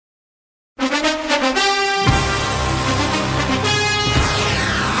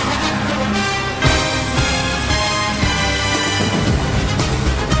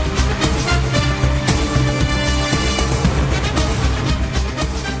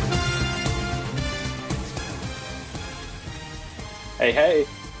Hey,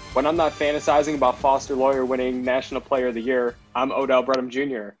 when I'm not fantasizing about Foster Lawyer winning National Player of the Year, I'm Odell Bredham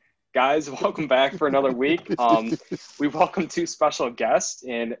Jr. Guys, welcome back for another week. We welcome two special guests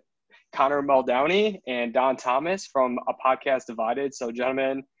in Connor Muldowney and Don Thomas from a podcast Divided. So,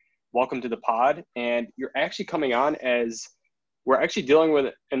 gentlemen, welcome to the pod. And you're actually coming on as we're actually dealing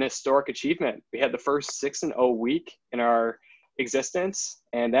with an historic achievement. We had the first 6-0 week in our existence,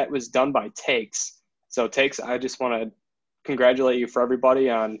 and that was done by Takes. So, Takes, I just want to congratulate you for everybody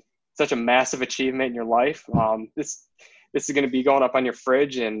on such a massive achievement in your life. This is going to be going up on your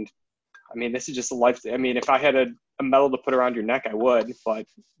fridge, and I mean, this is just a life. I mean, if I had a medal to put around your neck, I would, but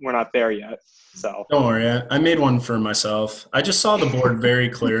we're not there yet. So don't worry, I made one for myself. I just saw the board very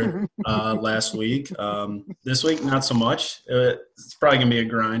clear last week. This week, not so much. It's probably gonna be a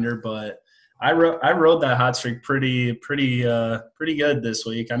grinder, but I rode that hot streak pretty good this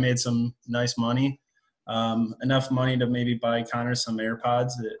week. I made some nice money. Enough money to maybe buy Connor some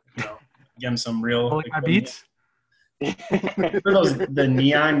AirPods that, give him some real like my Beats. For the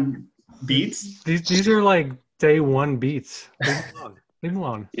neon Beats. These are like day one Beats. Leave him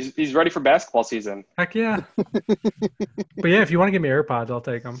alone. He's ready for basketball season. Heck yeah. But yeah, if you want to give me AirPods, I'll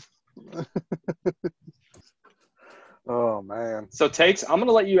take them. Oh man. So Takes, I'm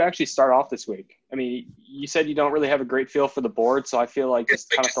gonna let you actually start off this week. I mean, you said you don't really have a great feel for the board, so I feel like just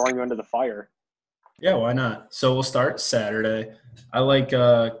kind of throwing you into the fire. Yeah, why not? So we'll start Saturday. I like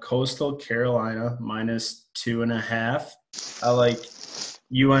Coastal Carolina -2.5. I like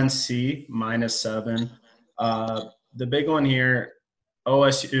UNC -7. The big one here,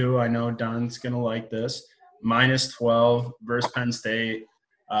 OSU, I know Don's going to like this, -12 versus Penn State.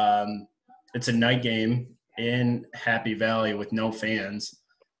 It's a night game in Happy Valley with no fans.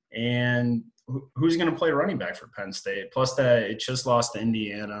 And who's going to play running back for Penn State? Plus that it just lost to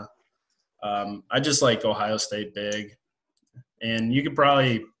Indiana. I just like Ohio State big. And you could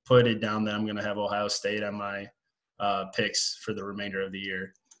probably put it down that I'm going to have Ohio State on my picks for the remainder of the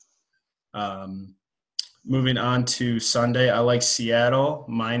year. Moving on to Sunday, I like Seattle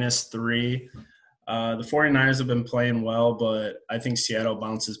 -3. The 49ers have been playing well, but I think Seattle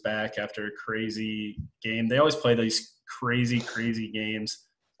bounces back after a crazy game. They always play these crazy games.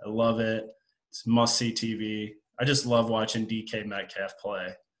 I love it. It's must-see TV. I just love watching DK Metcalf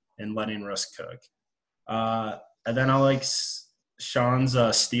play and letting Russ cook. And then I like Sean's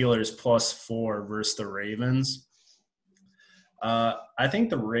Steelers +4 versus the Ravens. I think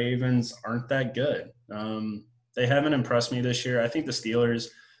the Ravens aren't that good. They haven't impressed me this year. I think the Steelers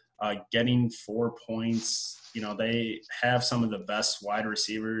getting 4 points, they have some of the best wide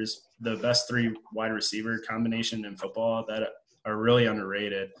receivers, the best 3 wide receiver combination in football that are really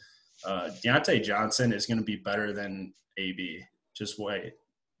underrated. Deontay Johnson is going to be better than AB. Just wait.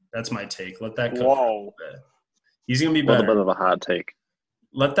 That's my take. Let that cook. Whoa. For a bit. He's going to be better. A little bit of a hot take.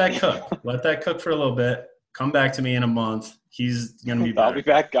 Let that cook. Let that cook for a little bit. Come back to me in a month. He's going to be better. I'll be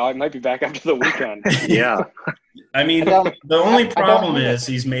back. I might be back after the weekend. Yeah. I mean, the only problem is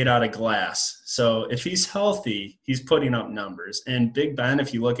he's made out of glass. So if he's healthy, he's putting up numbers. And Big Ben,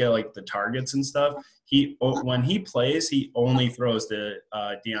 if you look at like the targets and stuff, when he plays, he only throws to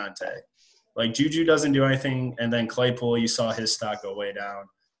Deontay. Like Juju doesn't do anything, and then Claypool, you saw his stock go way down.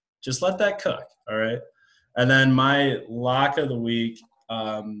 Just let that cook, all right? And then my lock of the week,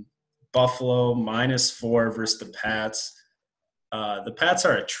 Buffalo -4 versus the Pats. The Pats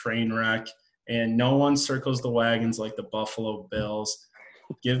are a train wreck, and no one circles the wagons like the Buffalo Bills.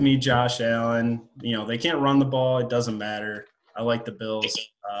 Give me Josh Allen. They can't run the ball. It doesn't matter. I like the Bills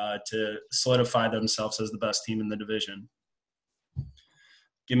to solidify themselves as the best team in the division.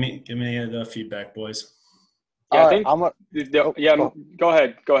 Give me the feedback, boys. Yeah, go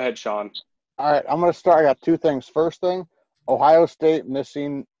ahead, Sean. All right, I'm going to start. I got 2 things. First thing, Ohio State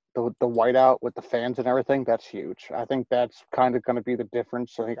missing the whiteout with the fans and everything, that's huge. I think that's kind of going to be the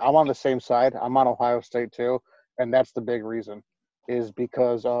difference. I think I'm on the same side. I'm on Ohio State too, and that's the big reason is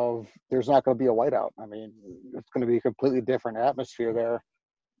because of there's not going to be a whiteout. I mean, it's going to be a completely different atmosphere there.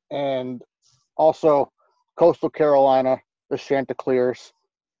 And also, Coastal Carolina, the Chanticleers,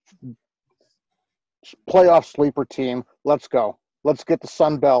 playoff sleeper team. Let's go. Let's get the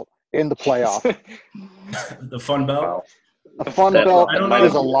Sun Belt in the playoff. The Fun Belt? Wow. The Fun Belt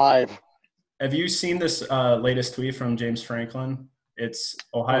is alive. Have you seen this latest tweet from James Franklin? It's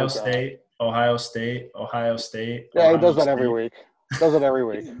Ohio State, Ohio State, Ohio State. Yeah, Ohio he does that State. every week. Does it every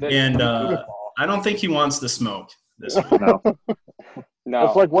week. And I don't think he wants the smoke this week. No.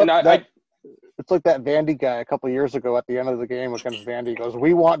 It's like it's like that Vandy guy a couple of years ago at the end of the game against Vandy. He goes,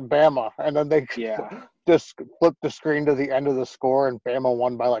 "We want Bama," and then they just flipped the screen to the end of the score, and Bama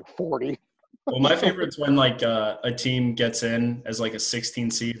won by like 40. Well, my favorite's when like a team gets in as like a 16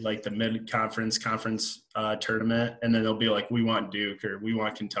 seed, like the mid-conference conference tournament, and then they'll be like, "We want Duke" or "We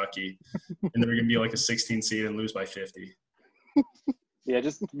want Kentucky," and they're gonna be like a 16 seed and lose by 50. Yeah,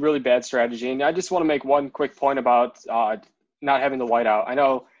 just really bad strategy. And I just want to make one quick point about not having the whiteout. I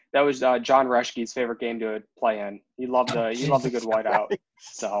know that was John Reschke's favorite game to play in. He loved a good whiteout.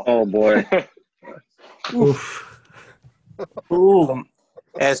 So. Oh boy. Oof. Ooh.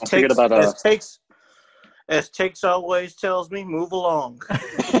 As Don't forget takes, about as takes always tells me, move along.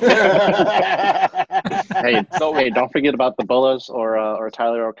 hey, So- hey, don't forget about the Bullas or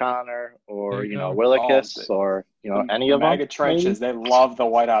Tyler O'Connor or There you go. Willikis Oh, or any the of them. MAGA trenches, they love the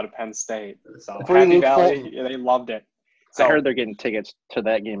whiteout at Penn State. So Free Happy Luke Valley, Fulton. yeah, they loved it. So I heard they're getting tickets to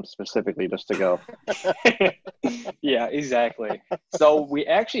that game specifically just to go. yeah, exactly. So we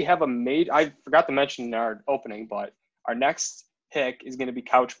actually have I forgot to mention in our opening, but our next pick is going to be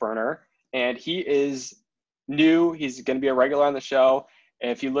Couch Burner, and he is new. He's going to be a regular on the show. And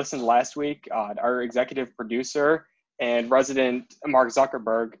if you listened last week, our executive producer and resident Mark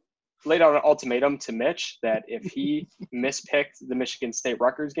Zuckerberg laid out an ultimatum to Mitch that if he mispicked the Michigan State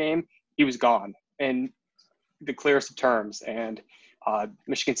Rutgers game, he was gone in the clearest of terms. And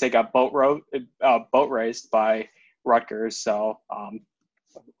Michigan State got boat raced by Rutgers. So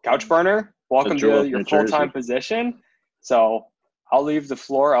Couch Burner, welcome Drew to of your New full-time Jersey. position. So I'll leave the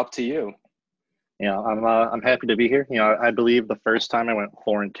floor up to you. I'm happy to be here. I believe the first time I went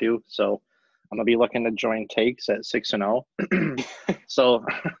 4-2, so I'm gonna be looking to join takes at 6-0. So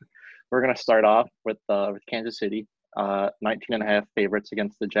we're gonna start off with Kansas City, 19.5 favorites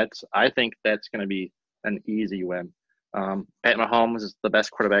against the Jets. I think that's gonna be an easy win. Pat Mahomes is the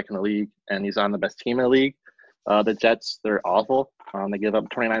best quarterback in the league, and he's on the best team in the league. The Jets, they're awful. They give up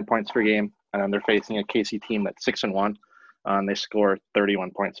 29 points per game, and they're facing a KC team that's 6-1. And they score 31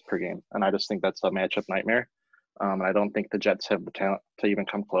 points per game. And I just think that's a matchup nightmare. And I don't think the Jets have the talent to even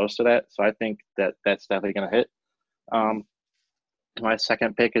come close to that. So I think that's definitely going to hit. My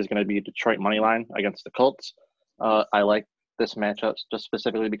second pick is going to be Detroit Moneyline against the Colts. I like this matchup just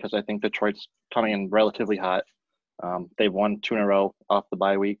specifically because I think Detroit's coming in relatively hot. They've won 2 in a row off the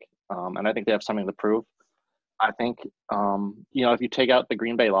bye week. And I think they have something to prove. I think, if you take out the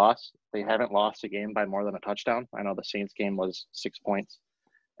Green Bay loss, they haven't lost a game by more than a touchdown. I know the Saints game was 6 points,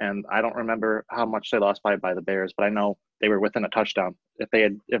 and I don't remember how much they lost by the Bears, but I know they were within a touchdown.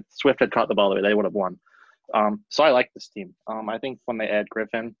 If Swift had caught the ball, they would have won. So I like this team. I think when they add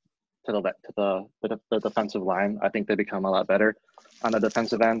Griffin to the defensive line, I think they become a lot better on the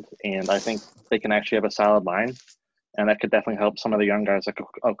defensive end, and I think they can actually have a solid line, and that could definitely help some of the young guys like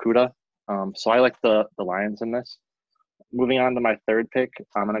Okuda. So I like the Lions in this. Moving on to my third pick,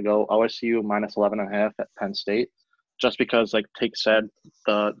 I'm going to go OSU minus 11.5 at Penn State, just because, like Take said,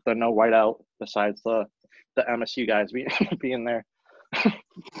 the no whiteout besides the MSU guys being there.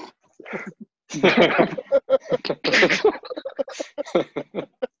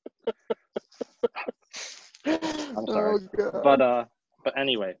 I'm sorry. Oh, God. But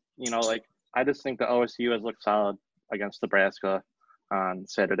anyway, I just think the OSU has looked solid against Nebraska on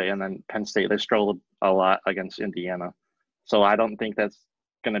Saturday, and then Penn State, they struggled a lot against Indiana. So I don't think that's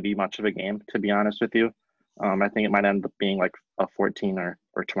going to be much of a game, to be honest with you. I think it might end up being like a 14 or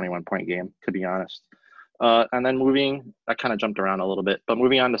 21 point game, to be honest. And then I kind of jumped around a little bit, but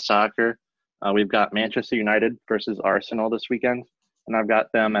moving on to soccer, we've got Manchester United versus Arsenal this weekend, and I've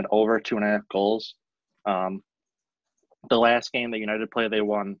got them at over 2.5 goals. The last game that United played, they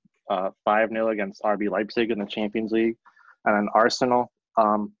won 5-0 against RB Leipzig in the Champions League. And then Arsenal,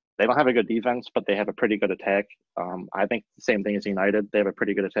 they don't have a good defense, but they have a pretty good attack. I think the same thing as United. They have a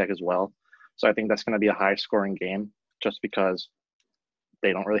pretty good attack as well. So I think that's going to be a high-scoring game just because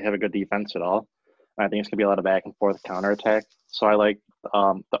they don't really have a good defense at all. And I think it's going to be a lot of back-and-forth counterattack. So I like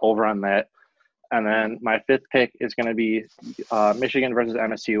the over on that. And then my fifth pick is going to be Michigan versus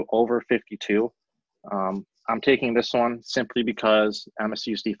MSU over 52. I'm taking this one simply because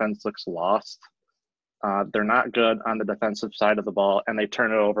MSU's defense looks lost. They're not good on the defensive side of the ball, and they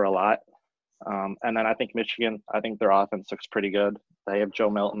turn it over a lot. And then I think Michigan, I think their offense looks pretty good. They have Joe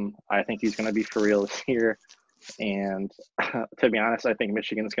Milton. I think he's going to be for real this year. And to be honest, I think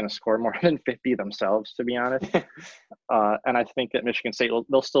Michigan's going to score more than 50 themselves, to be honest. And I think that Michigan State,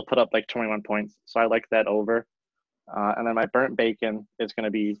 they'll still put up like 21 points. So I like that over. And then my burnt bacon is going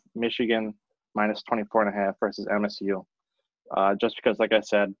to be Michigan minus 24.5 versus MSU. Just because, like I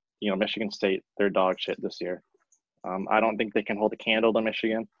said, Michigan State, they're dog shit this year. I don't think they can hold a candle to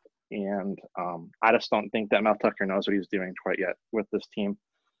Michigan. And I just don't think that Mel Tucker knows what he's doing quite yet with this team.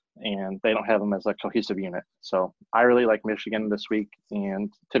 and they don't have them as a cohesive unit. So I really like Michigan this week,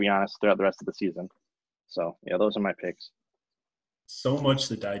 and to be honest, throughout the rest of the season. So yeah, those are my picks. So much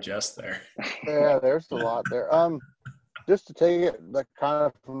to digest there. Yeah, there's a lot there. Just to take it like kind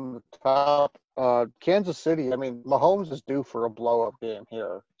of from the top, Kansas City. I mean, Mahomes is due for a blow-up game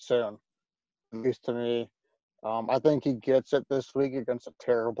here soon, at least to me. I think he gets it this week against a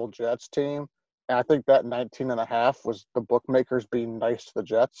terrible Jets team. And I think that 19.5 was the bookmakers being nice to the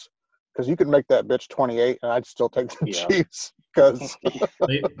Jets, because you could make that bitch 28 and I'd still take the Chiefs because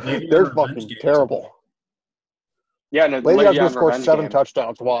they're fucking terrible. Yeah, no, Le'Veon's going to score revenge 7 game.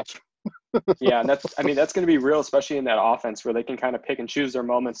 touchdowns. Watch. Yeah, and that's going to be real, especially in that offense where they can kind of pick and choose their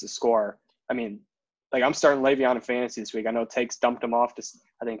moments to score. I mean, like I'm starting Le'Veon in fantasy this week. I know Takes dumped him off to,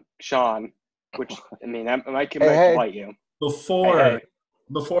 I think, Sean, which, I mean, that might delight you.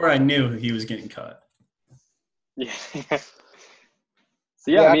 Before I knew he was getting cut. Yeah. So,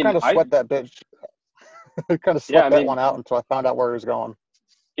 yeah, I mean, kind of sweat that bitch. I kind of sweat that one out until I found out where he was going.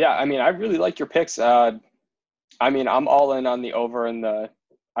 Yeah, I mean, I really like your picks. I mean, I'm all in on the over and the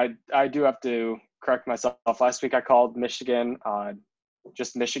 – I do have to correct myself. Last week I called Michigan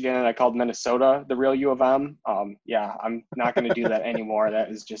just Michigan, and I called Minnesota the real U of M. Yeah, I'm not going to do that anymore. That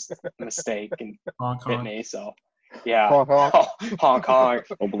is just a mistake and hit me. So, yeah. Hong Kong.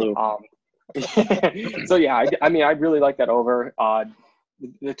 Oh, blue. So, yeah, I mean, I really like that over.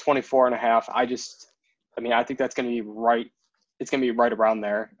 The 24.5. I think that's going to be right. It's going to be right around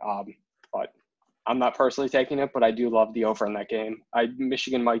there. But I'm not personally taking it, but I do love the over in that game.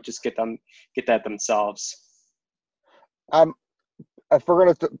 Michigan might just get that themselves. If we're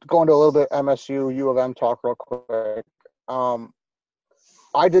going to go into a little bit MSU, U of M talk real quick. I'm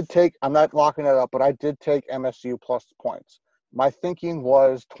not locking it up, but I did take MSU plus points. My thinking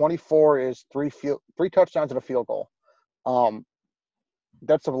was 24 is three touchdowns and a field goal.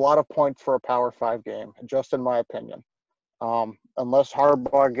 That's a lot of points for a Power 5 game, just in my opinion. Unless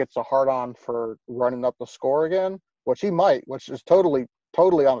Harbaugh gets a hard-on for running up the score again, which he might, which is totally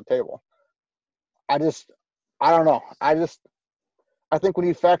on the table. I don't know. I think when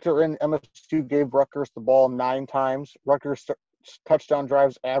you factor in MSU gave Rutgers the ball 9 times, Rutgers touchdown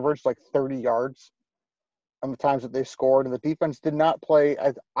drives averaged like 30 yards on the times that they scored, and the defense did not play,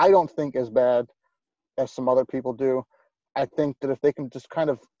 I don't think, as bad as some other people do. I think that if they can just kind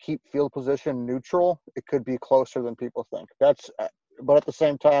of keep field position neutral, it could be closer than people think. But at the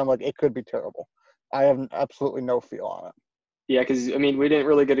same time, like, it could be terrible. I have absolutely no feel on it. Yeah, because, I mean, we didn't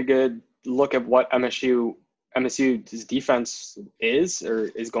really get a good look at what MSU's defense is or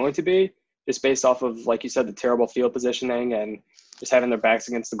is going to be, just based off of, like you said, the terrible field positioning and just having their backs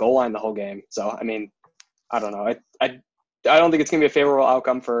against the goal line the whole game. So, I mean, I don't know. I don't think it's going to be a favorable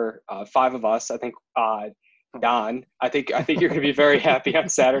outcome for 5 of us. I think Don, I think you're going to be very happy on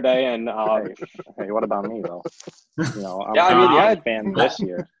Saturday. And hey, what about me though? I'm a fan this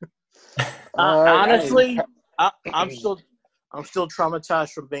year. Honestly, I'm still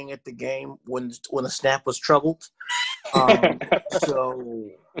traumatized from being at the game when the snap was troubled. So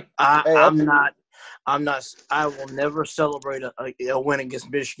I will never celebrate a win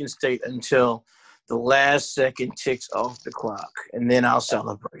against Michigan State until the last second ticks off the clock, and then I'll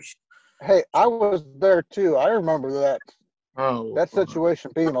celebrate. Hey, I was there too. I remember that. That situation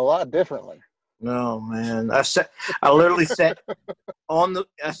being a lot differently. No, man. I literally sat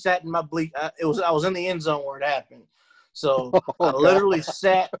in my bleak. I was in the end zone where it happened. So I literally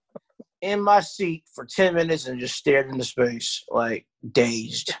sat in my seat for 10 minutes and just stared into space, like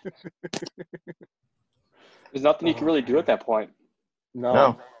dazed. There's nothing you can really do at that point.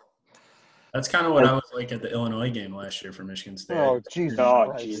 No. That's kind of what I was like at the Illinois game last year for Michigan State. Oh,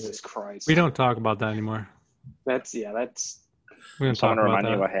 Jesus Christ. We don't talk about that anymore. We don't talk about remind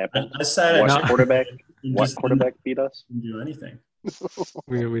that. me what happened. I said What quarterback beat us? Didn't do anything.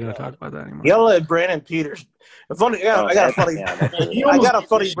 We don't talk about that anymore. Y'all let Brandon Peters. I got a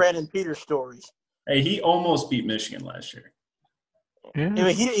funny Brandon Peters story. Hey, he almost beat Michigan last year. Yeah, I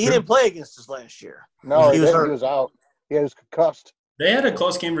mean, he didn't play against us last year. No, he was out. He was concussed. They had a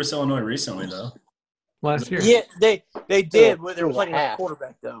close game versus Illinois recently, though. Last year. Yeah, they did, but they were playing a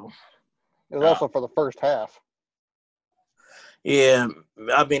quarterback, though. It was also for the first half. Yeah,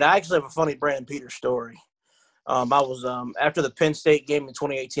 I mean, I actually have a funny Brandon Peters story. I was after the Penn State game in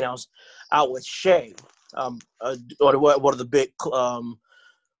 2018. I was out with Shea, one of the big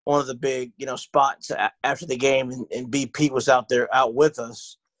spots after the game, and BP was out with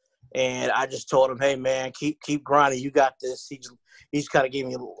us, and I just told him, "Hey man, keep grinding. You got this." He just kind of gave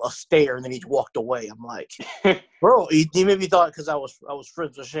me a stare, and then he walked away. I'm like, Bro, he maybe thought because I was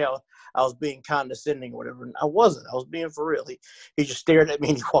friends with Shay, I was being condescending or whatever. And I wasn't. I was being for real. He just stared at me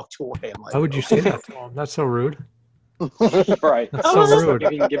and he walked away. I'm like, Why would you say that to him? That's so rude. Right. That's so rude.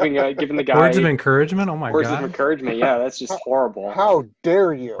 Giving the guy Words of encouragement. Oh my words of god. encouragement. Yeah, that's just horrible. How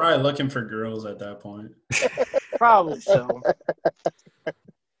dare you? Probably looking for girls at that point. probably so.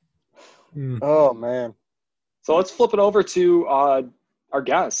 Oh man. So let's flip it over to our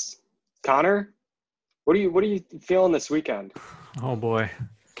guest, Connor. What are you feeling this weekend? Oh boy.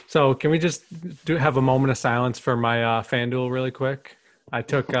 So can we just have a moment of silence for my FanDuel really quick? I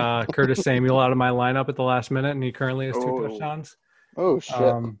took Curtis Samuel out of my lineup at the last minute, and he currently has 2 touchdowns. Oh shit.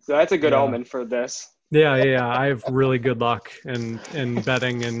 So that's a good omen for this. Yeah. I have really good luck in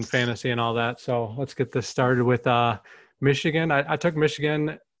betting and fantasy and all that. So let's get this started with Michigan. I took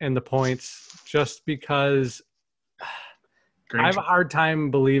Michigan in the points just because I have a hard time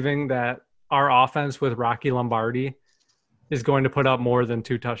believing that our offense with Rocky Lombardi is going to put up more than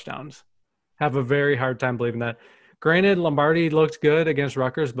 2 touchdowns. Have a very hard time believing that. Granted, Lombardi looked good against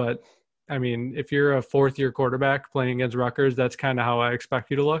Rutgers, but, I mean, if you're a fourth-year quarterback playing against Rutgers, that's kind of how I expect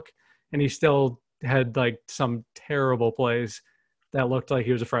you to look. And he still had, like, some terrible plays that looked like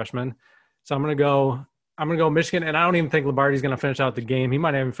he was a freshman. So I'm going to go Michigan, and I don't even think Lombardi's going to finish out the game. He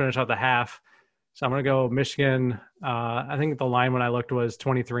might even finish out the half. So I'm going to go Michigan. I think the line when I looked was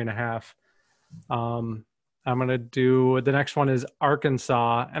 23.5. I'm going to do – the next one is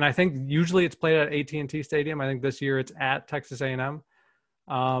Arkansas. And I think usually it's played at AT&T Stadium. I think this year it's at Texas A&M.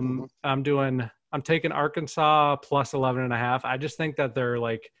 I'm taking Arkansas plus 11.5. I just think that they're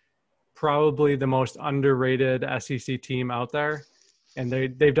like probably the most underrated SEC team out there. And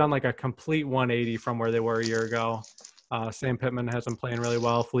they've done like a complete 180 from where they were a year ago. Sam Pittman has them playing really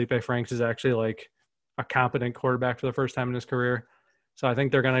well. Felipe Franks is actually like a competent quarterback for the first time in his career. So I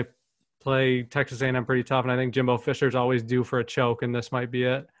think they're going to play Texas A&M pretty tough, and I think Jimbo Fisher's always due for a choke, and this might be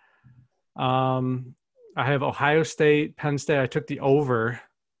it. I have Ohio State, Penn State. I took the over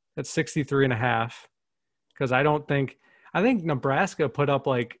at 63.5 because I think Nebraska put up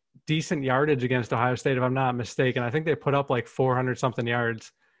like decent yardage against Ohio State, if I'm not mistaken. I think they put up like 400-something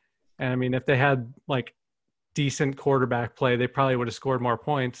yards. And, I mean, if they had like decent quarterback play, they probably would have scored more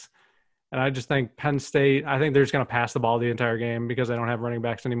points. And I just think Penn State, I think they're just going to pass the ball the entire game because they don't have running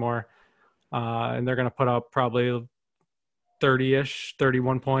backs anymore. And they're going to put up probably 30-ish,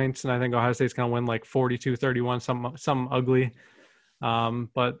 31 points. And I think Ohio State's going to win like 42-31, some ugly.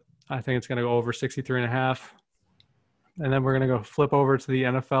 But I think it's going to go over 63.5. And then we're going to go flip over to the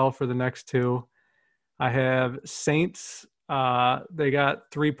NFL for the next 2. I have Saints. They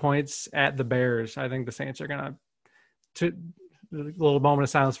got 3 points at the Bears. I think the Saints are going to – a little moment of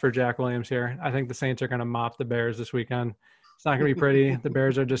silence for Jack Williams here. I think the Saints are going to mop the Bears this weekend. It's not going to be pretty. The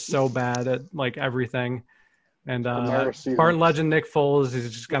Bears are just so bad at like everything. And Spartan legend Nick Foles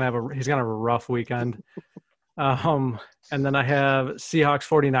is just going to have a rough weekend. And then I have Seahawks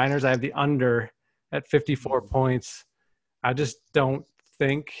 49ers. I have the under at 54 points. I just don't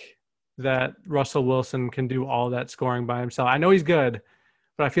think that Russell Wilson can do all that scoring by himself. I know he's good,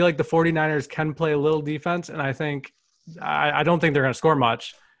 but I feel like the 49ers can play a little defense, and I don't think they're going to score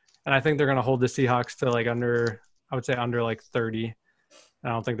much. And I think they're going to hold the Seahawks to like under like 30. I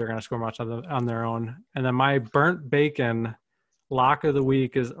don't think they're going to score much on their own. And then my burnt bacon lock of the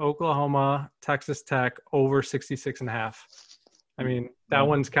week is Oklahoma, Texas Tech over 66.5. I mean, that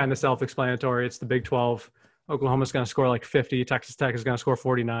one's kind of self-explanatory. It's the Big 12. Oklahoma's going to score like 50. Texas Tech is going to score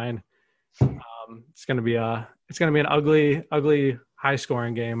 49. It's going to be an ugly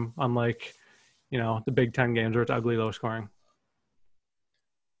high-scoring game, unlike the Big 10 games where it's ugly low scoring.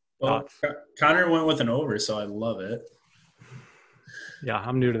 Well, Connor went with an over, so I love it. Yeah,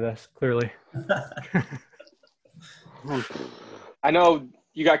 I'm new to this, clearly. I know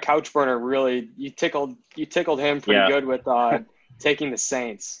you got Couch Burner really. You tickled him pretty good with taking the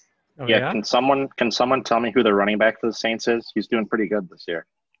Saints. Oh, yeah. Can someone tell me who the running back for the Saints is? He's doing pretty good this year.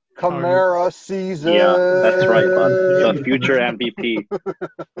 Kamara season. Yeah, that's right, bud. The future MVP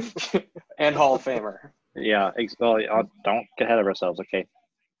and Hall of Famer. Yeah. Don't get ahead of ourselves, okay?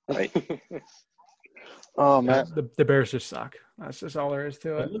 Right. Oh man, the Bears just suck. That's just all there is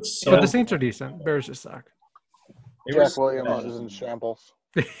to it. But the Saints are decent. Bears just suck. Jack Williams is in shambles.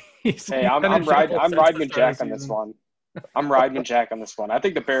 Hey, I'm riding Jack on this one. I'm riding Jack on this one. I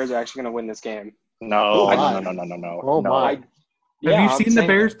think the Bears are actually going to win this game. No. Oh my. Have you seen the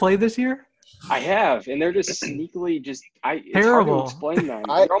Bears play this year? I have, and they're just sneakily it's terrible. hard to explain them.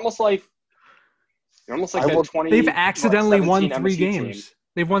 They're almost like a 20. They've accidentally won 3 MSU games. team.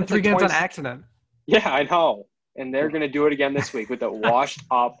 They've won 3 games on accident. Yeah, I know. And they're going to do it again this week with the washed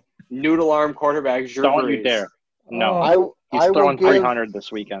up noodle arm quarterback. Don't you dare. No, he's I will throwing give 300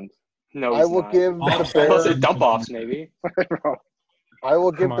 this weekend. No, I he's will not. give Oh, the Unless Bears it dump offs, maybe. I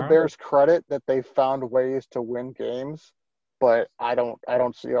will give the Kamara? Bears credit that they found ways to win games, but I don't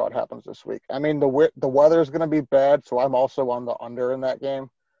see how it happens this week. I mean, the weather is going to be bad, so I'm also on the under in that game,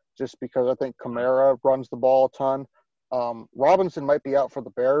 just because I think Kamara runs the ball a ton. Robinson might be out for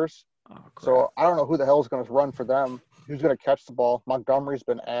the Bears, Oh, crap. so I don't know who the hell is going to run for them. Who's going to catch the ball? Montgomery's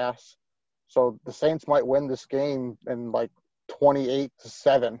been ass, so the Saints might win this game in like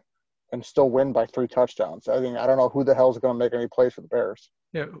 28-7. And still win by 3 touchdowns. I mean, I don't know who the hell is going to make any plays for the Bears.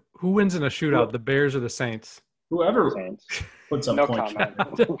 Yeah, who wins in a shootout, the Bears or the Saints? Whoever Saints. puts up No points.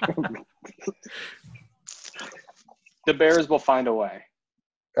 comment. The Bears will find a way.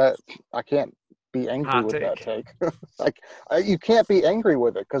 I can't be angry Hot with that take. take. You can't be angry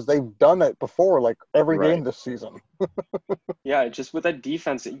with it because they've done it before, like every Right. game this season. Yeah, just with that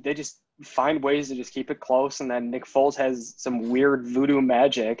defense, they just find ways to just keep it close. And then Nick Foles has some weird voodoo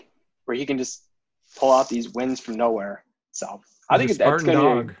magic where he can just pull out these wins from nowhere. So I think He's a that's Spartan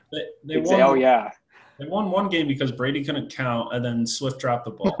going to dog. They be. won. Oh, yeah. They won one game because Brady couldn't count, and then Swift dropped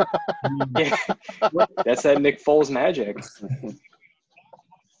the ball. Yeah. That's that Nick Foles magic.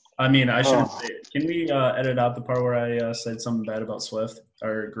 I mean, I shouldn't say it. Can we edit out the part where I said something bad about Swift,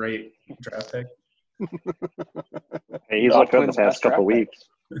 our great draft pick? Hey, he's No, looked good the Quinn's past best couple draft weeks.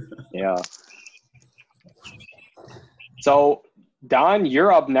 Yeah. So, Don,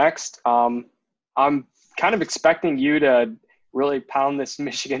 you're up next. I'm kind of expecting you to really pound this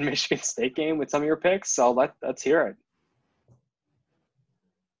Michigan State game with some of your picks. So let's hear it.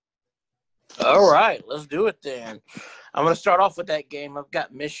 All right, let's do it then. I'm going to start off with that game. I've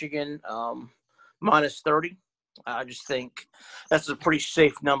got Michigan minus 30. I just think that's a pretty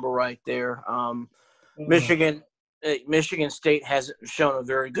safe number right there. Michigan State hasn't shown a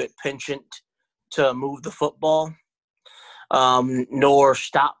very good penchant to move the football, nor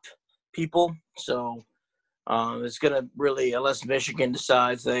stop people. So it's going to really, unless Michigan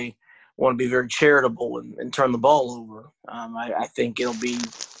decides they want to be very charitable and turn the ball over, I think it'll be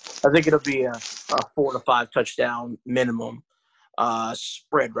a 4 to 5 touchdown minimum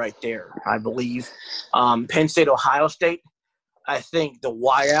spread right there, I believe. Penn State, Ohio State. I think the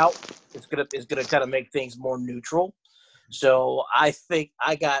wideout is gonna kind of make things more neutral. So I think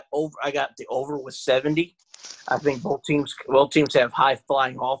I got the over with 70. I think both teams have high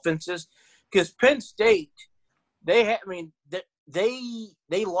flying offenses because Penn State they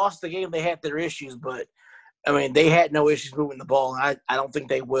lost the game. They had their issues, but I mean they had no issues moving the ball. And I don't think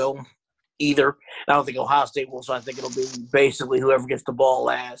they will either. I don't think Ohio State will. So I think it'll be basically whoever gets the ball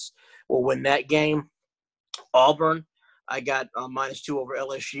last will win that game. Auburn, I got -2 over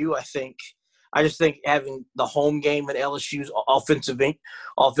LSU. I just think having the home game and LSU's offensive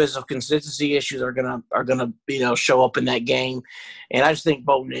consistency issues are gonna show up in that game, and I just think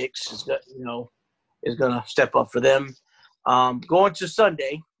Bo Nix is gonna step up for them. Going to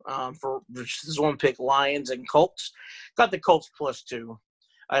Sunday for this one pick, Lions and Colts. Got the Colts +2.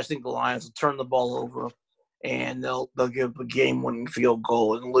 I just think the Lions will turn the ball over, and they'll give a game-winning field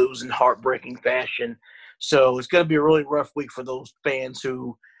goal and lose in heartbreaking fashion. So it's going to be a really rough week for those fans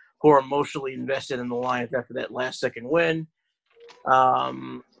who are emotionally invested in the Lions after that last-second win.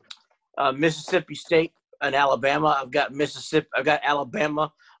 Mississippi State and Alabama. I've got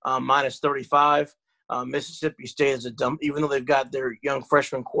Alabama -35. Mississippi State is even though they've got their young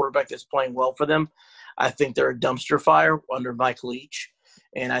freshman quarterback that's playing well for them, I think they're a dumpster fire under Mike Leach.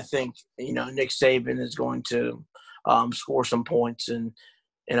 And I think, Nick Saban is going to score some points and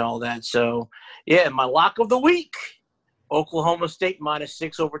all that. So, yeah, my lock of the week, Oklahoma State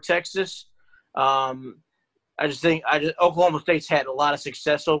 -6 over Texas. I just think Oklahoma State's had a lot of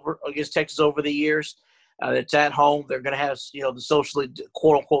success against Texas over the years. It's at home. They're going to have, the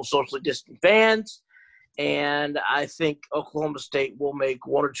quote-unquote socially distant fans. And I think Oklahoma State will make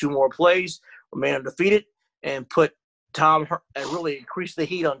 1 or 2 more plays, remain undefeated, and put and really increase the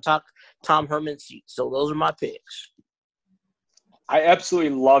heat on Tom Herman's seat. So those are my picks. I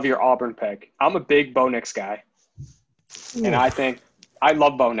absolutely love your Auburn pick. I'm a big Bo Nix guy. And I think I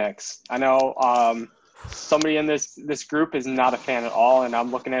love Bo Nix. I know somebody in this group is not a fan at all, and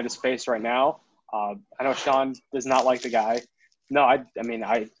I'm looking at his face right now. I know Sean does not like the guy. No, I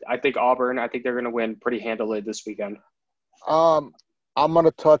think Auburn, I think they're going to win pretty handily this weekend. I'm going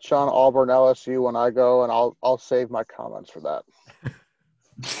to touch on Auburn LSU when I go, and I'll save my comments for that.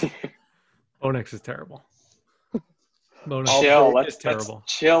 Bo Nix is terrible. Chill. Let's terrible.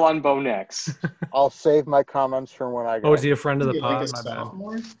 Chill on Bo Nix. I'll save my comments for when I go. Oh, is he a friend of the pod? Like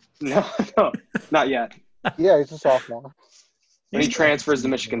My bad. No, not yet. Yeah, he's a sophomore. When he transfers to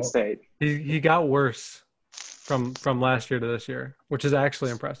Michigan State. He got worse from last year to this year, which is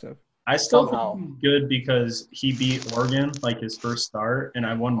actually impressive. I still Somehow. think he's good because he beat Oregon, like his first start, and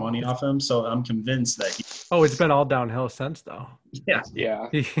I won money off him. So I'm convinced that he. Oh, it's been all downhill since, though. Yeah. Yeah.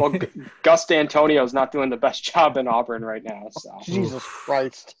 Well, Gus D'Antonio's not doing the best job in Auburn right now. So Jesus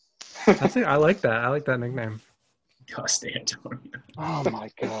Christ. I like that. I like that nickname. Gus D'Antonio. Oh my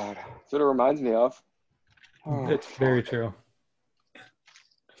God. that's what it reminds me of. Oh, It's very true.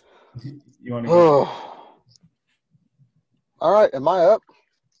 You want to go? All right, am I up?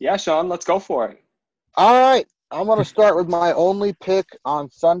 Yeah, Sean, let's go for it. All right, I'm going to start with my only pick on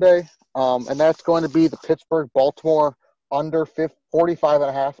Sunday, and that's going to be the Pittsburgh-Baltimore under 45 and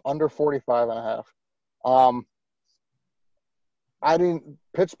a half, under 45 and a half.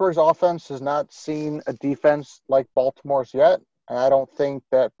 Pittsburgh's offense has not seen a defense like Baltimore's yet, and I don't think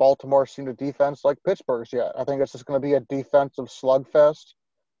that Baltimore's seen a defense like Pittsburgh's yet. I think it's just going to be a defensive slugfest,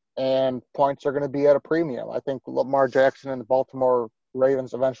 and points are going to be at a premium. I think Lamar Jackson and the Baltimore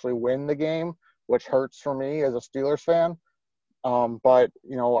Ravens eventually win the game, which hurts for me as a Steelers fan. But,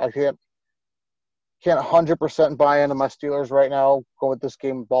 I can't 100% buy into my Steelers right now. Go with this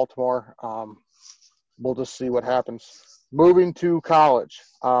game in Baltimore. We'll just see what happens. Moving to college.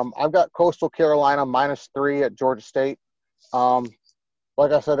 I've got Coastal Carolina -3 at Georgia State.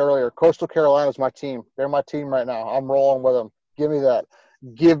 Like I said earlier, Coastal Carolina is my team. They're my team right now. I'm rolling with them. Give me that.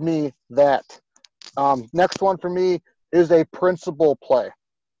 Give me that. Next one for me is a principal play.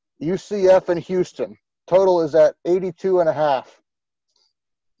 UCF and Houston. Total is at 82.5.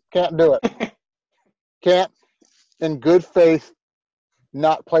 Can't do it. Can't, in good faith,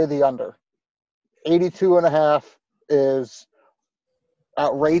 not play the under. 82.5 is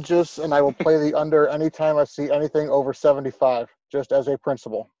outrageous, and I will play the under anytime I see anything over 75, just as a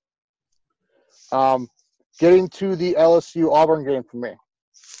principle. Getting to the LSU-Auburn game for me.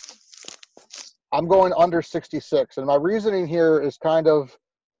 I'm going under 66, and my reasoning here is kind of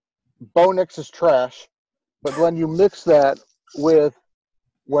Bo Nix is trash, but when you mix that with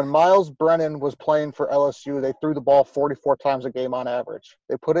when Miles Brennan was playing for LSU, they threw the ball 44 times a game on average.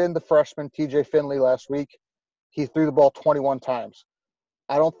 They put in the freshman TJ Finley last week. He threw the ball 21 times.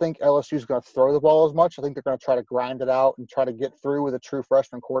 I don't think LSU is going to throw the ball as much. I think they're going to try to grind it out and try to get through with a true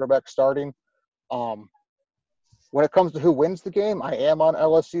freshman quarterback starting. When it comes to who wins the game, I am on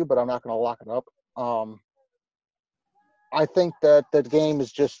LSU, but I'm not going to lock it up. I think that the game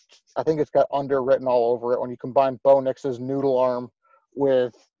is just – I think it's got underwritten all over it when you combine Bo Nix's noodle arm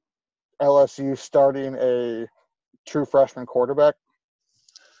with LSU starting a true freshman quarterback.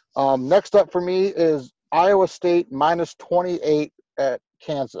 Next up for me is Iowa State -28 at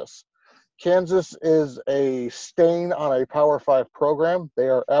Kansas. Kansas is a stain on a Power 5 program. They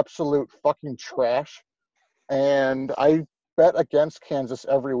are absolute fucking trash. And I bet against Kansas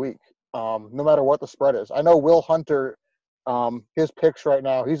every week, no matter what the spread is. I know Will Hunter, his picks right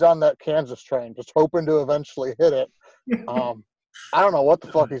now, he's on that Kansas train, just hoping to eventually hit it. I don't know what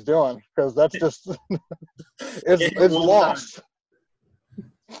the fuck he's doing, because that's just it's lost.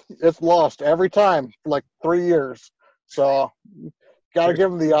 It's lost every time, for like 3 years. So gotta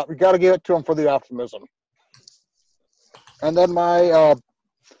give it to him for the optimism. And then my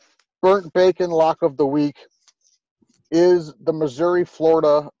burnt bacon lock of the week is the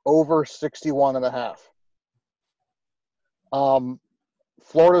Missouri-Florida over 61.5.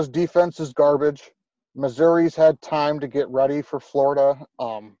 Florida's defense is garbage. Missouri's had time to get ready for Florida.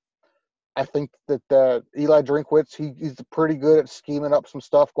 I think that Eli Drinkwitz, he's pretty good at scheming up some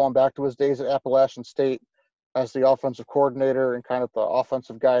stuff, going back to his days at Appalachian State as the offensive coordinator and kind of the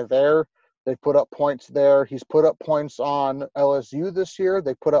offensive guy there. They put up points there. He's put up points on LSU this year.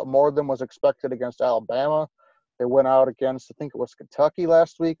 They put up more than was expected against Alabama. They went out against, I think it was Kentucky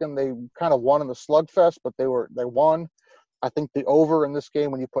last week, and they kind of won in the slugfest, but they won. I think the over in this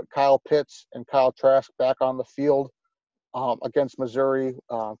game, when you put Kyle Pitts and Kyle Trask back on the field against Missouri,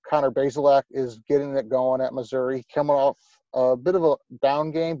 Connor Bazelak is getting it going at Missouri, coming off a bit of a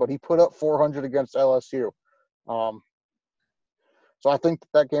down game, but he put up 400 against LSU. So I think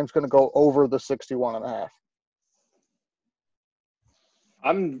that game's going to go over the 61.5.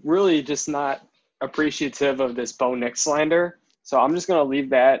 I'm really just not appreciative of this Bo Nix slander, so I'm just going to leave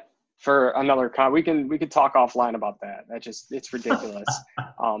that for another we could talk offline about that. It's ridiculous.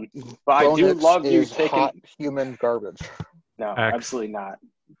 But I do love you taking hot human garbage. No, absolutely not.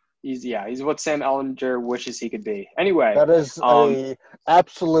 He's what Sam Ellinger wishes he could be. Anyway, that is a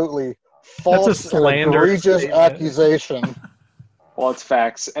absolutely false and egregious accusation. Well, it's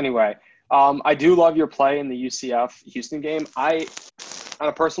facts. Anyway, I do love your play in the UCF Houston game. On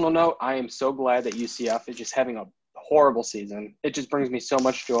a personal note, I am so glad that UCF is just having a horrible season. It just brings me so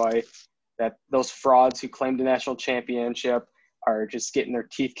much joy that those frauds who claimed the national championship are just getting their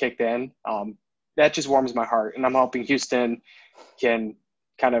teeth kicked in. That just warms my heart, and I'm hoping Houston can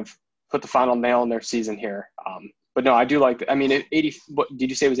kind of put the final nail in their season here. But no, I do like – I mean, 80 – what did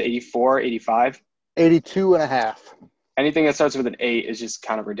you say it was 84, 85? 82 and a half. Anything that starts with an 8 is just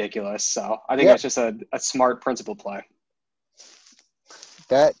kind of ridiculous. So I think Yep. that's just a smart principle play.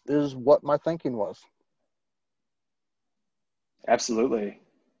 That is what my thinking was. Absolutely.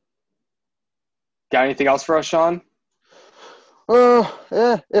 Got anything else for us, Sean?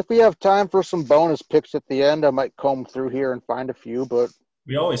 If we have time for some bonus picks at the end, I might comb through here and find a few, but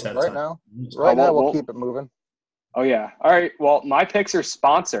We always have right time. now well, we'll keep it moving. Oh, yeah. All right. Well, my picks are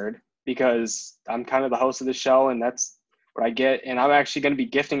sponsored because I'm kind of the host of the show, and that's what I get. And I'm actually going to be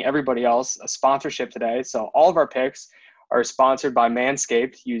gifting everybody else a sponsorship today. So all of our picks are sponsored by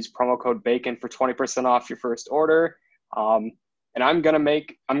Manscaped. Use promo code BACON for 20% off your first order. And I'm going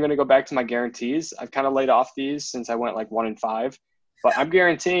to go back to my guarantees. I've kind of laid off these since I went like 1-5, but I'm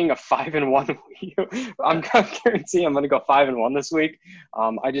guaranteeing a 5-1. I'm guaranteeing I'm going to go 5-1 this week.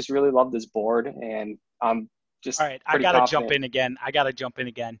 I just really love this board, and I'm just All right, I pretty got to confident. jump in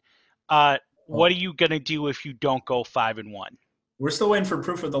again. What are you going to do if you don't go 5-1? We're still waiting for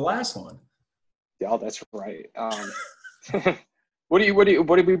proof of the last one. Yeah, that's right. What do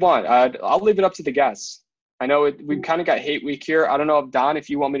we want? I'll leave it up to the guests. I know we kind of got hate week here. I don't know if Don, if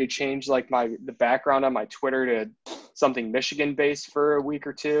you want me to change like the background on my Twitter to something Michigan based for a week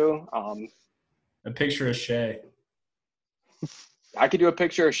or two. A picture of Shea. I could do a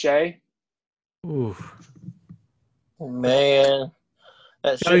picture of Shea. Ooh. Man,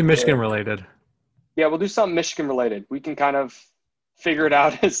 that's Gotta be Michigan related. Yeah, we'll do something Michigan related. We can kind of figure it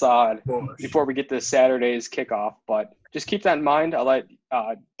out as before we get to Saturday's kickoff. But just keep that in mind. I'll let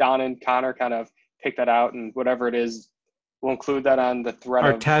Don and Connor kind of pick that out, and whatever it is, we'll include that on the thread.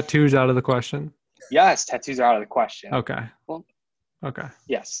 Are tattoos out of the question? Yes, tattoos are out of the question. Okay. Well, okay.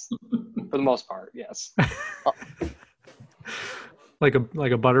 yes, for the most part, yes. Like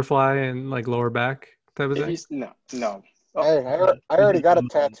a butterfly and like lower back type of thing. No. Oh, Hey, I already got a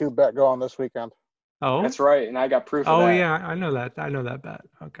tattoo bet going this weekend. Oh, that's right, and I got proof of oh that. yeah, I know that. I know that bet.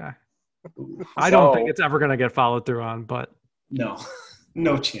 Okay. I don't think it's ever gonna get followed through on, but No.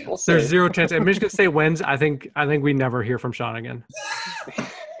 No We'll chance. see. there's zero chance. If Michigan State wins, I think we never hear from Sean again.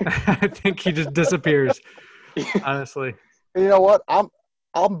 I think he just disappears. Honestly. You know what? I'm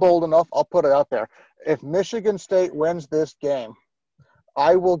bold enough. I'll put it out there. If Michigan State wins this game,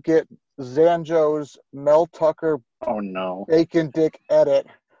 I will get Zanjo's Mel Tucker Oh no. Bacon Dick edit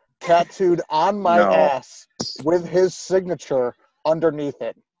tattooed on my No. ass with his signature underneath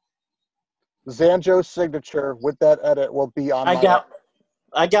it. Zanjo's signature with that edit will be on my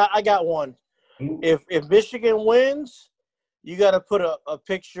I got one. If Michigan wins, you got to put a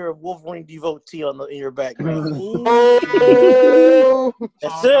picture of Wolverine devotee in your background. Oh!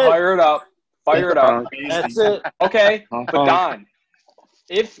 That's it. Fire it up. That's it. Okay, but Don,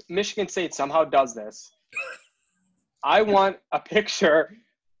 if Michigan State somehow does this, I want a picture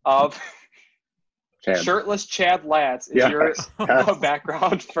of Chad. shirtless Chad Latz as Yes. your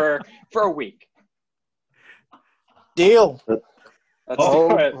background for a week. Deal. Let's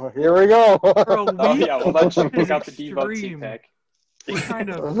do it. Oh, here we go. For a Oh week? yeah, we'll let you pick out the Extreme. devotee pick. We're trying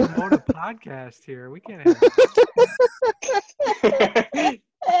to promote a podcast here. We can't have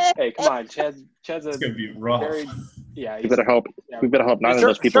Hey, come on, Chad's It's a gonna be rough. very yeah. We He's, better hope. yeah, We better hope none of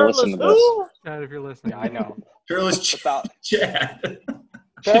those people listen to this. Who? Chad, if you're listening. yeah, I know. Shirtless Without, Chad.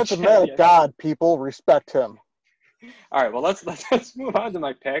 Chad's a man of God, people. Respect him. All right, well let's move on to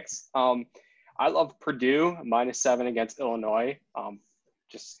my picks. I love Purdue -7 against Illinois.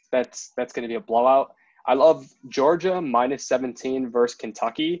 Just that's going to be a blowout. I love Georgia -17 versus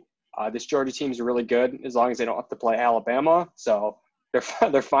Kentucky. This Georgia team is really good as long as they don't have to play Alabama, so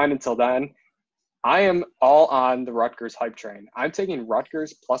they're fine until then. I am all on the Rutgers hype train. I'm taking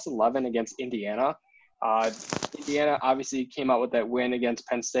Rutgers +11 against Indiana. Indiana obviously came out with that win against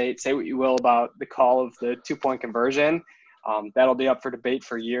Penn State. Say what you will about the call of the 2-point conversion. That'll be up for debate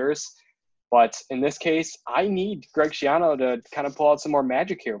for years. But in this case, I need Greg Schiano to kind of pull out some more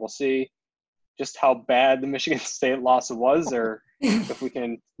magic here. We'll see just how bad the Michigan State loss was, or if we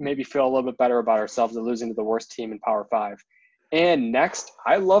can maybe feel a little bit better about ourselves than losing to the worst team in Power 5. And next,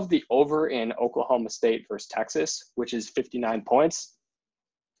 I love the over in Oklahoma State versus Texas, which is 59 points.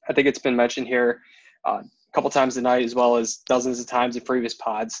 I think it's been mentioned here a couple times tonight, as well as dozens of times in previous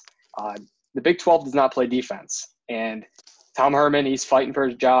pods. The Big 12 does not play defense. And Tom Herman, he's fighting for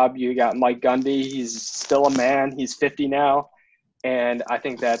his job. You got Mike Gundy. He's still a man. He's 50 now. And I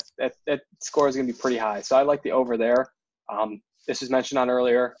think that score is going to be pretty high. So I like the over there. this was mentioned on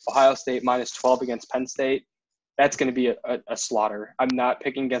earlier. Ohio State minus 12 against Penn State. That's going to be a slaughter. I'm not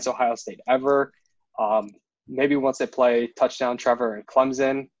picking against Ohio State ever. Maybe once they play touchdown Trevor and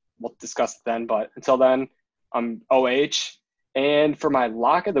Clemson, we'll discuss it then. But until then, I'm OH. And for my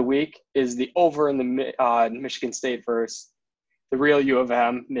lock of the week is the over in the Michigan State versus the real U of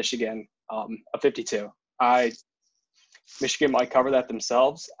M, Michigan, a 52. Michigan might cover that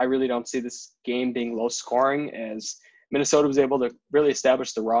themselves. I really don't see this game being low scoring as Minnesota was able to really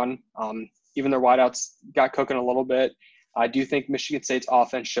establish the run. Even their wideouts got cooking a little bit. I do think Michigan State's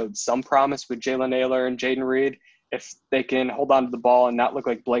offense showed some promise with Jalen Naylor and Jaden Reed. If they can hold on to the ball and not look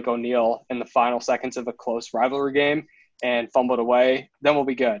like Blake O'Neal in the final seconds of a close rivalry game and fumble it away, then we'll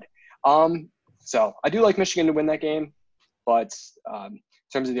be good. So I do like Michigan to win that game, but in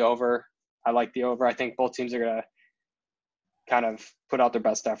terms of the over, I like the over. I think both teams are going to kind of put out their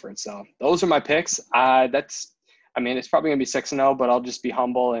best effort. So those are my picks. It's probably going to be 6-0, but I'll just be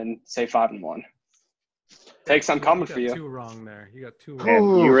humble and say 5-1. Takes, I'm coming for you. Two wrong there. You got two wrong.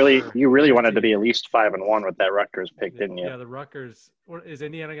 And you really wanted to be at least 5-1 with that Rutgers pick, didn't you? Yeah, the Rutgers. Is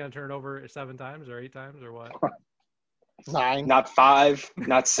Indiana going to turn it over 7 times or 8 times or what? 9. Not 5,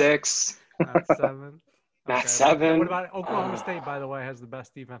 not 6. Not 7. Not 7. What about Oklahoma State, by the way, has the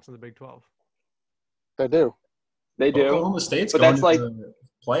best defense in the Big 12? They do. They do. Oklahoma State's but going that's to like the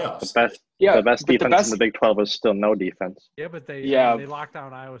playoffs. The best defense in the Big 12 is still no defense. Yeah, but they locked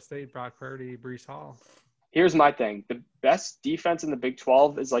down Iowa State, Brock Purdy, Breece Hall. Here's my thing. The best defense in the Big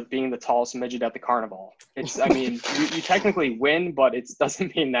 12 is like being the tallest midget at the carnival. You technically win, but it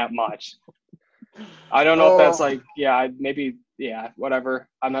doesn't mean that much. I don't know if that's whatever.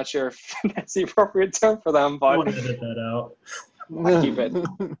 I'm not sure if that's the appropriate term for them, but I want to edit that out. I keep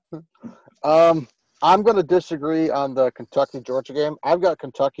it. I'm going to disagree on the Kentucky-Georgia game. I've got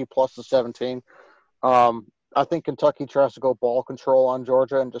Kentucky plus the 17. I think Kentucky tries to go ball control on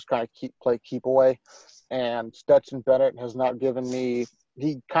Georgia and just kind of play keep away. And Stetson Bennett has not given me –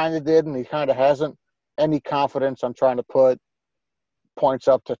 he kind of did and he kind of hasn't – any confidence on trying to put points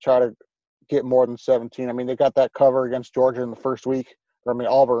up to try to get more than 17. I mean, they got that cover against Georgia in the first week –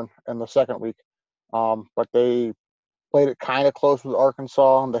 Auburn in the second week. But they played it kind of close with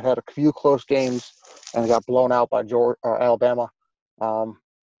Arkansas, and they had a few close games and got blown out by Alabama.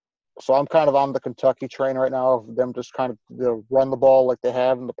 So I'm kind of on the Kentucky train right now of them just kind of run the ball like they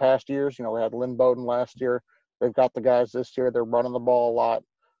have in the past years. You know, we had Lynn Bowden last year. They've got the guys this year. They're running the ball a lot.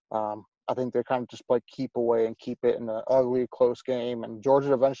 I think they kind of just play keep away and keep it in an ugly, close game. And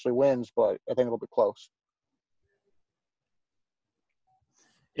Georgia eventually wins, but I think it'll be close.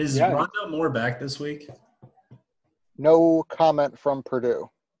 Is Rondo Moore back this week? No comment from Purdue.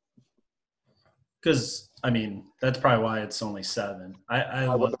 Because, that's probably why it's only 7. I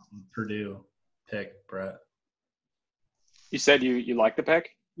love the Purdue pick, Brett. You said you like the pick?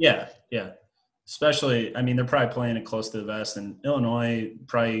 Yeah. Especially, they're probably playing it close to the vest, and Illinois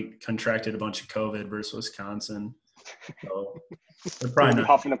probably contracted a bunch of COVID versus Wisconsin. So they're probably not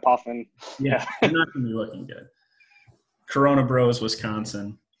huffing and puffing. Yeah, they're not going to be looking good. Corona Bros,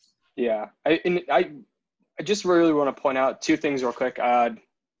 Wisconsin. Yeah. I just really want to point out 2 things real quick.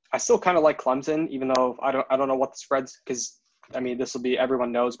 I still kind of like Clemson, even though I don't know what the spreads, because this will be,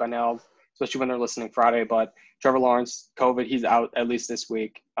 everyone knows by now, especially when they're listening Friday. But Trevor Lawrence, COVID, he's out at least this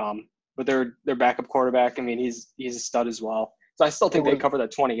week. But their backup quarterback, he's a stud as well. So I still think they cover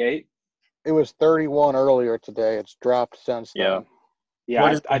that 28. It was 31 earlier today. It's dropped since then.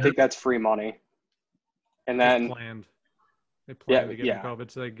 Yeah, I think that's free money. And then They plan to get COVID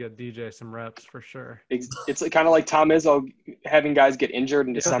so they can get DJ some reps for sure. It's kind of like Tom Izzo having guys get injured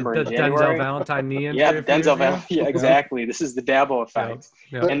in December and January. Denzel Valentine knee injury. Yeah, Denzel Valentine. Yeah, exactly. This is the Dabo effect.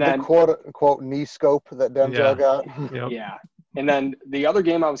 Yep. And then the quote-unquote knee scope that Denzel got. Yep. Yeah. And then the other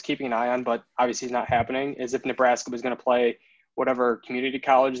game I was keeping an eye on, but obviously it's not happening, is if Nebraska was going to play whatever community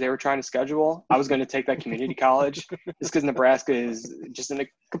college they were trying to schedule. I was going to take that community college just because Nebraska is just a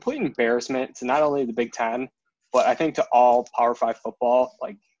complete embarrassment to not only the Big Ten, but I think to all Power 5 football.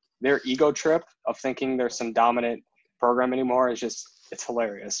 Like, their ego trip of thinking there's some dominant program anymore is just – it's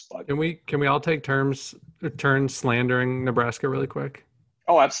hilarious. But can we all take turns slandering Nebraska really quick?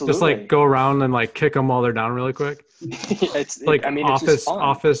 Oh, absolutely. Just go around and kick them while they're down really quick. It's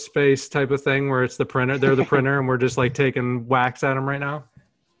office space type of thing where it's the printer. They're the printer, and we're just taking whacks at them right now.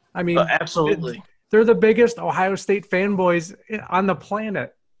 Absolutely. They're the biggest Ohio State fanboys on the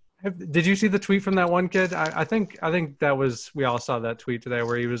planet. Did you see the tweet from that one kid? I think that was, we all saw that tweet today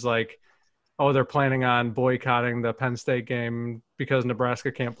where he was like, "Oh, they're planning on boycotting the Penn State game because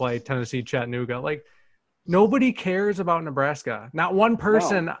Nebraska can't play Tennessee Chattanooga." Nobody cares about Nebraska. Not one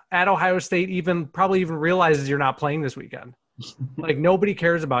person at Ohio State probably even realizes you're not playing this weekend. Like nobody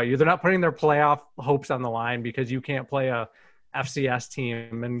cares about you. They're not putting their playoff hopes on the line because you can't play a FCS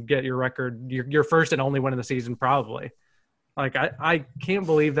team and get your record, your first and only win of the season, probably. Like I can't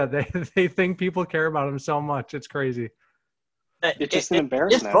believe that they think people care about them so much. It's crazy. It's just an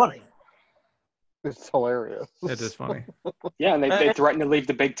embarrassment. It's funny. It's hilarious. It is funny. Yeah, and they threaten to leave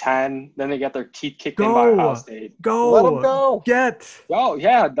the Big Ten. Then they get their teeth kicked in by Ohio State. Go. Let them go. Oh,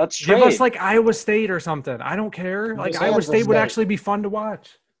 yeah, that's Give trade. us like Iowa State or something. I don't care. Like Kansas Iowa State would State. actually be fun to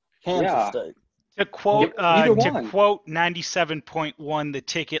watch. Kansas Yeah. State. To quote, Either one. 97.1, the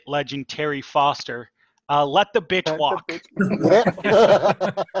ticket legend Terry Foster, let the bitch walk.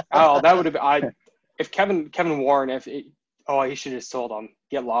 Oh, that would have if Kevin Warren, he should have told him,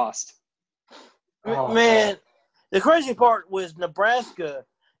 get lost. Oh, Man, the crazy part was Nebraska.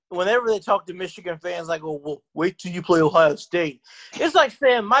 Whenever they talk to Michigan fans, like, "Oh, well, wait till you play Ohio State." It's like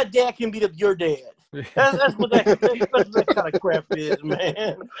saying my dad can beat up your dad. That's what that kind of crap is,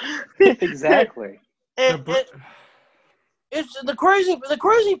 man. Exactly. And it's the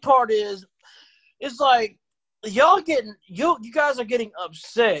crazy part is, it's like you guys are getting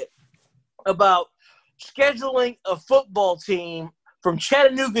upset about scheduling a football team from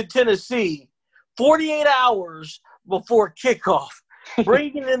Chattanooga, Tennessee, 48 hours before kickoff,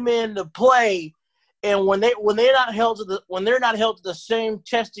 bringing them in to play, and when they're not held to the same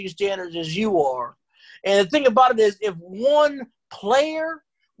testing standards as you are. And the thing about it is, if one player,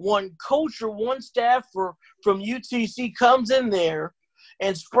 one coach, or one staff from UTC comes in there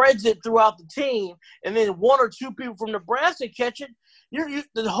and spreads it throughout the team, and then one or two people from Nebraska catch it,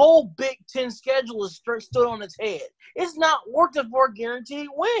 the whole Big Ten schedule is stood on its head. It's not worth it for a guaranteed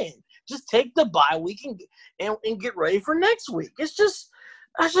win. Just take the bye week and get ready for next week.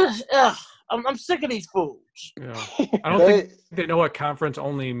 I'm sick of these fools. Yeah. I don't think they know what conference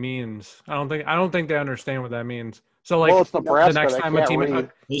only means. I don't think they understand what that means. So like Well, it's Nebraska. the next They time a can't team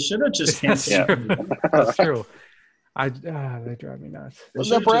read. They should have just That's canceled. true. That's true. They drive me nuts. They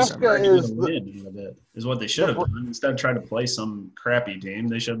should have just Nebraska started is with a win with it, is what they should have done. Instead of trying to play some crappy game,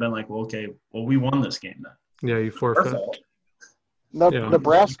 they should have been like, well, okay, we won this game then. Yeah, you Our forfeit. fault. Yeah.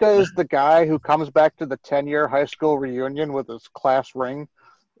 Nebraska is the guy who comes back to the 10-year high school reunion with his class ring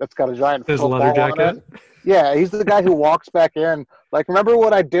that's got a giant His football leather on jacket. it. Yeah, he's the guy who walks back in. Like, remember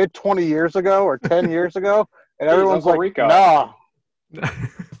what I did 20 years ago or 10 years ago? And Hey, everyone's Uncle like, Rico. nah.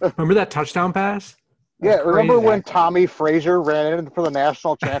 Remember that touchdown pass? Yeah, That's remember crazy. when Tommy Frazier ran in for the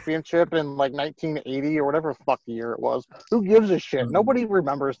national championship in like 1980 or whatever fuck year it was? Who gives a shit? Nobody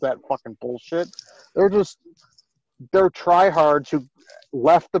remembers that fucking bullshit. They're tryhards who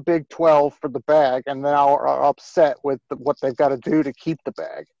left the Big 12 for the bag and now are upset with what they've got to do to keep the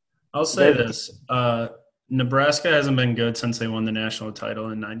bag. I'll say this. Nebraska hasn't been good since they won the national title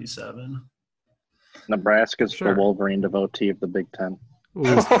in '97. Nebraska's Sure. the Wolverine devotee of the Big Ten, Ooh.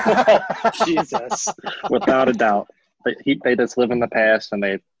 Jesus. without a doubt. They just live in the past, and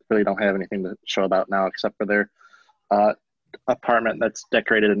they really don't have anything to show about now except for their apartment that's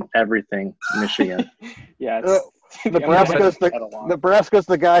decorated in everything, Michigan. Yeah. Nebraska's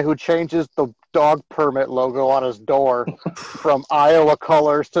the guy who changes the dog permit logo on his door from Iowa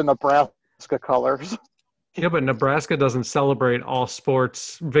colors to Nebraska colors. Yeah, but Nebraska doesn't celebrate all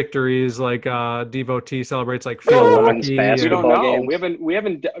sports victories like Devotee celebrates like field Women's hockey. We basketball don't know. games.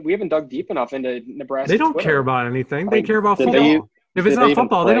 We haven't dug deep enough into Nebraska. They don't Twitter. care about anything. They I mean, care about did football. they- If it's Did not they even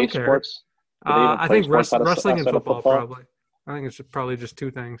football, they play don't care. sports? Did they even I play think sports wrestling and outside of football probably. I think it's probably just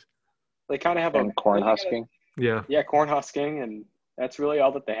two things. They kind of have And corn husking. Yeah. Yeah, corn husking, and that's really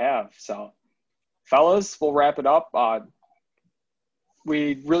all that they have. So, fellas, we'll wrap it up.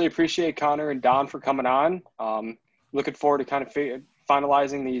 We really appreciate Connor and Don for coming on. Looking forward to kind of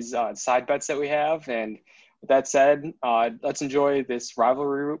finalizing these side bets that we have. And with that said, let's enjoy this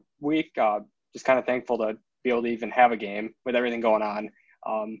rivalry week. Just kind of thankful to be able to even have a game with everything going on.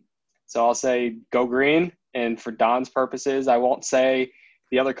 So I'll say go green. And for Don's purposes, I won't say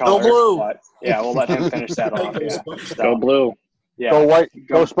the other color. blue. But yeah, we'll let him finish that off. Yeah. Go blue. Yeah. Go white,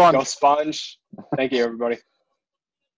 go sponge. Go sponge. Thank you, everybody.